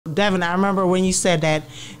Devin, I remember when you said that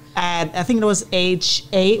at, I think it was age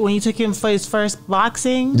 8 when you took him for his first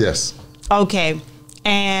boxing. Yes. Okay.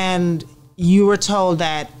 And you were told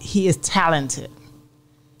that he is talented.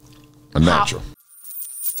 A natural.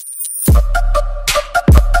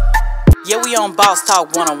 Yeah, we on Boss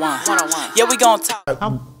Talk 101. Yeah, we gonna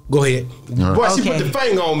talk. Go ahead. Boy, Okay. she put the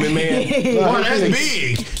finger on me, man. Boy, that's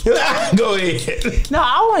big. Go ahead. No,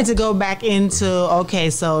 I wanted to go back into, okay,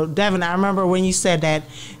 so Devin, I remember when you said that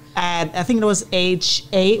at, I think it was age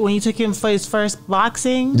 8 when you took him for his first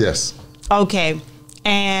boxing. Yes. Okay.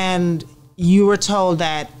 And you were told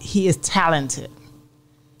that he is talented.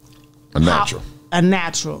 A natural. A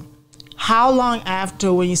natural. How long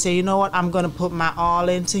after when you say, you know what, I'm going to put my all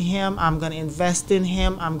into him, I'm going to invest in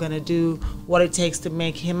him, I'm going to do what it takes to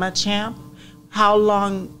make him a champ, how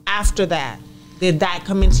long after that did that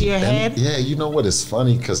come into your head? Yeah, you know what, it's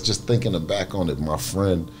funny because just thinking back on it, my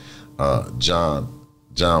friend John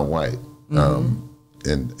White, and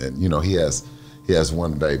you know, he has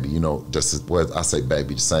one baby, you know, just as well, I say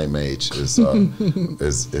baby, the same age as Devin.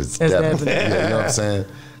 Yeah, you know what I'm saying?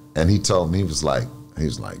 And he told me, he was like,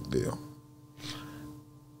 Bill,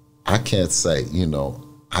 I can't say, you know,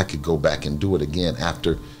 I could go back and do it again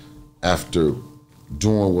after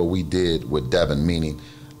doing what we did with Devin, meaning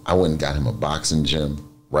I went and got him a boxing gym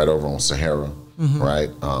right over on Sahara, right?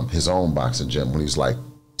 His own boxing gym when he was like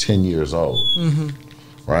 10 years old,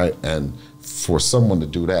 right? And for someone to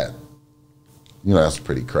do that, you know, that's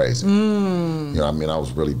pretty crazy. You know, I mean, I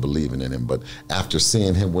was really believing in him, but after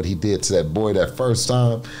seeing him, what he did to that boy that first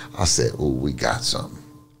time, I said, "Ooh, we got something."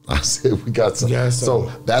 I said, "We got something."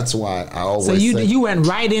 So that's why I always. So you went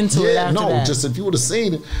right into it after that. Just if you would have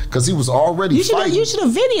seen it, because he was already fighting. You should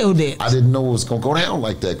have videoed it. I didn't know it was gonna go down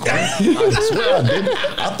like that, Quinn. I swear I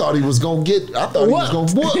didn't. I thought he was gonna get. I thought he was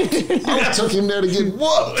gonna whoop. I took him there to get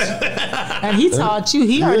whooped. And he taught you.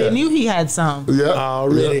 He already knew he had some. Yeah,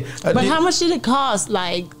 already. Yeah. But how much did it cost?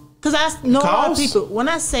 Like, because I know a lot of people. When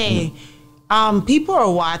I say, people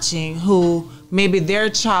are watching who maybe their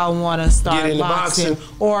child want to start boxing,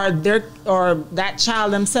 or that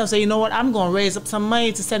child themselves say, you know what, I'm going to raise up some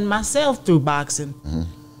money to send myself through boxing.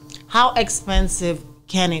 How expensive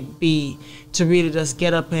can it be to really just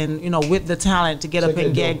get up and, you know, with the talent to get up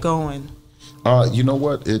and get going? You know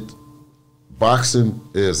what? Boxing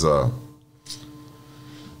is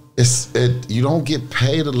you don't get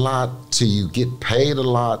paid a lot till you get paid a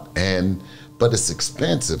lot, but it's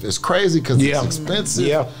expensive. It's crazy because it's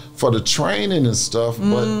expensive for the training and stuff,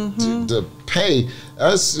 but to pay,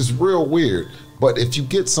 that's just real weird. But if you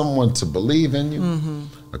get someone to believe in you,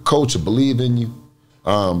 a coach to believe in you,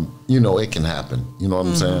 you know, it can happen. You know what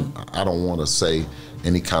I'm saying? I don't want to say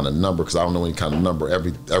any kind of number because I don't know any kind of number.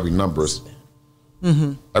 Every number is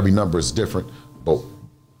different. But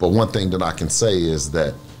one thing that I can say is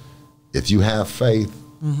that if you have faith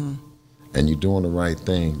and you're doing the right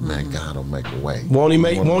thing, man, God will make a way. Won't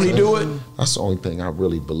he do it? That's the only thing I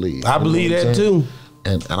really believe. I believe that too.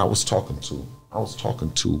 And I was talking to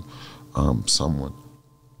someone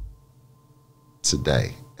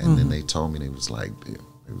today, and then they told me, they was like,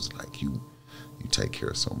 you take care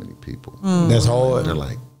of so many people. That's hard. They're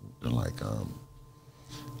like,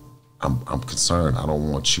 I'm concerned. I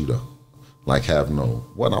don't want you to like have no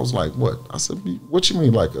what. I was like, what? I said, what you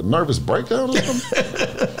mean, like a nervous breakdown or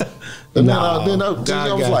something? And then I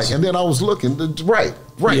was like, and then I was looking, right.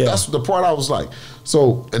 Yeah. That's the part I was like,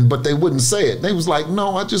 so, but they wouldn't say it. They was like,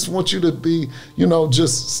 no, I just want you to be, you know,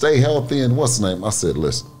 just stay healthy and what's the name? I said,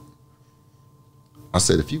 listen, I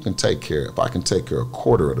said, if I can take care of a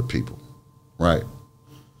quarter of the people, right?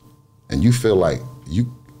 And you feel like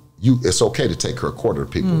it's okay to take care of a quarter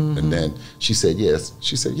of people. And then she said, yes.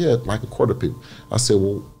 She said, yeah, like a quarter of people. I said,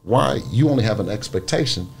 well, why? You only have an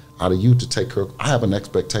expectation out of you to take care of. I have an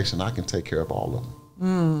expectation I can take care of all of them.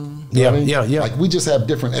 You know what I mean? Yeah. Like we just have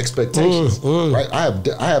different expectations, right? I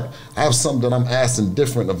have something that I'm asking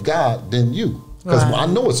different of God than you. Because I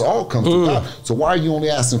know it's all comes from God. So why are you only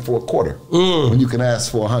asking for a quarter when you can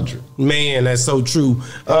ask for 100? Man, that's so true.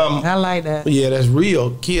 I like that. Yeah, that's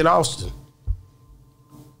real. Kid Austin.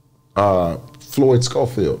 Floyd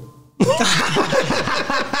Schofield.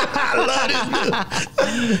 I love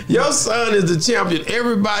it. Your son is the champion.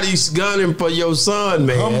 Everybody's gunning for your son,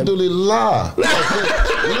 man. Alhamdulillah.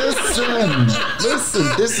 Listen.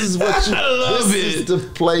 This is what you. This is the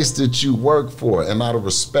place that you work for, and out of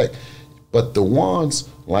respect. But the ones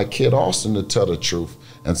like Kid Austin to tell the truth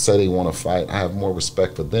and say they want to fight, I have more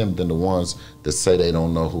respect for them than the ones that say they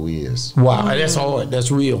don't know who he is. Wow, that's hard. That's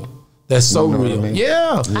real. That's so real. I mean?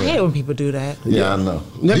 Yeah. I hate when people do that. Yeah, I know.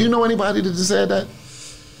 Do you know anybody that just said that?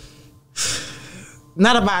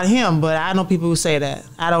 not about him, but I know people who say that.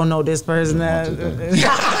 I don't know this person. I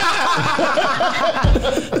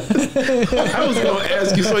was gonna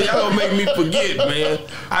ask you, so y'all gonna make me forget, man.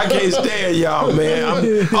 I can't stand y'all, man.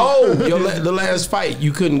 The last fight,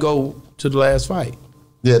 you couldn't go to the last fight.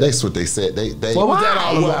 Yeah, that's what they said. What was that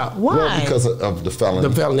all about? Why? Well, because of the felony.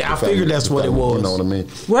 The felony. I figured that's what it was. You know what I mean?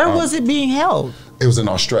 Where was it being held? It was in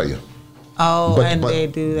Australia. Oh, they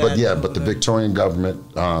do that. But the Victorian government,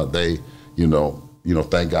 they,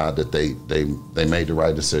 thank God that they made the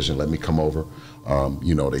right decision. Let me come over. They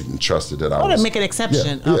entrusted that I was. They make an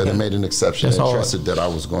exception. Yeah, okay. They made an exception. They trusted that I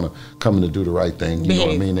was going to come in and do the right thing. You know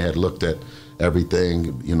what I mean? They had looked at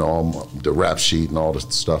everything, the rap sheet and all this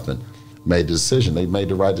stuff, and made the decision. They made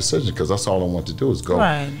the right decision because that's all I want to do is go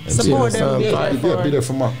and support them. Be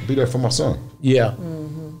there for my son. Yeah.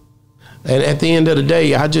 Mm-hmm. And at the end of the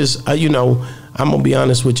day, I just I'm gonna be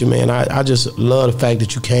honest with you, man. I just love the fact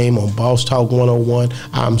that you came on Boss Talk 101.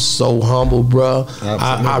 I'm so humble, bro.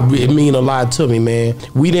 It mean a lot to me, man.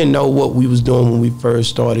 We didn't know what we was doing when we first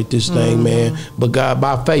started this thing, man. But God,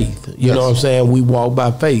 by faith, you know what I'm saying? We walk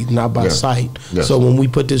by faith, not by sight. Yes. So when we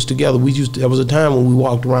put this together, there was a time when we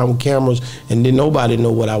walked around with cameras and then nobody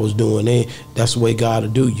know what I was doing. And that's the way God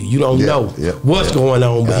will do you. You don't know what's going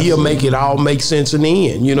on, but He'll make it all make sense in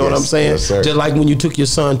the end. You know what I'm saying? Yes, just like when you took your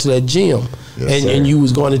son to that gym. Yes, and you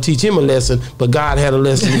was going to teach him a lesson, but God had a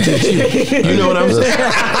lesson to teach you. You know what I'm saying?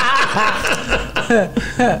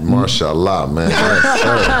 Mashallah, man.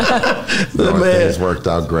 Things worked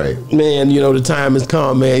out great. Man, the time has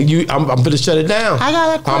come, man. I'm finna shut it down. I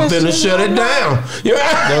got a question. I'm finna shut it down.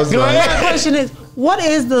 My question is, what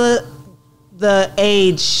is the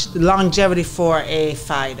age, the longevity for a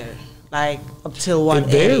fighter? Like, up till what age?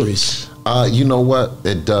 It varies. You know what?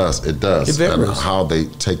 It does. It varies. And how they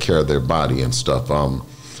take care of their body and stuff.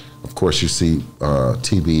 Of course, you see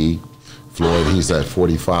TBE, Floyd, he's at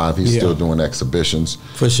 45. He's still doing exhibitions.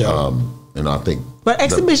 For sure. And I think... But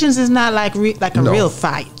exhibitions is not like a real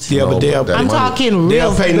fight. Yeah, but I'm talking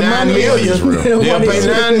real. They'll pay $9 million. They'll pay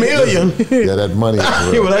 $9 million. Yeah, that money is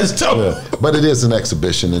real. Well, that's tough. Yeah. But it is an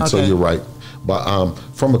exhibition, and so you're right. But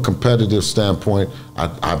from a competitive standpoint,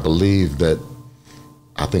 I believe that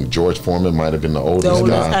I think George Foreman might have been the oldest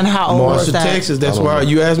guy. And how old was that? Texas. That's where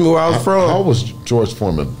you asked me where I was from. How old was George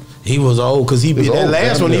Foreman? He was old because he beat that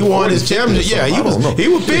last one. He won his championship. Yeah, he was 50.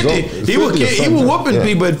 He was whooping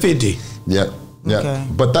people at 50. Yeah. Okay.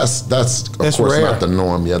 But that's of course rare. not the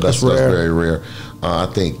norm. Yeah, that's rare. very rare. I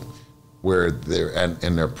think where they're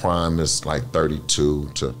in their prime is like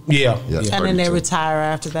 32 to yeah. And then they retire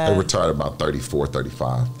after that. They retired about 34,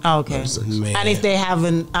 35. Okay. And if they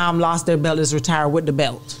haven't lost their belt, is retire with the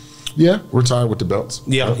belt. Yeah, retired with the belts.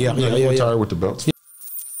 Yeah. Retired with the belts.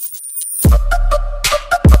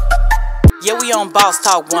 Yeah, we on Boss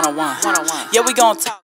Talk 101. Yeah, we gonna talk.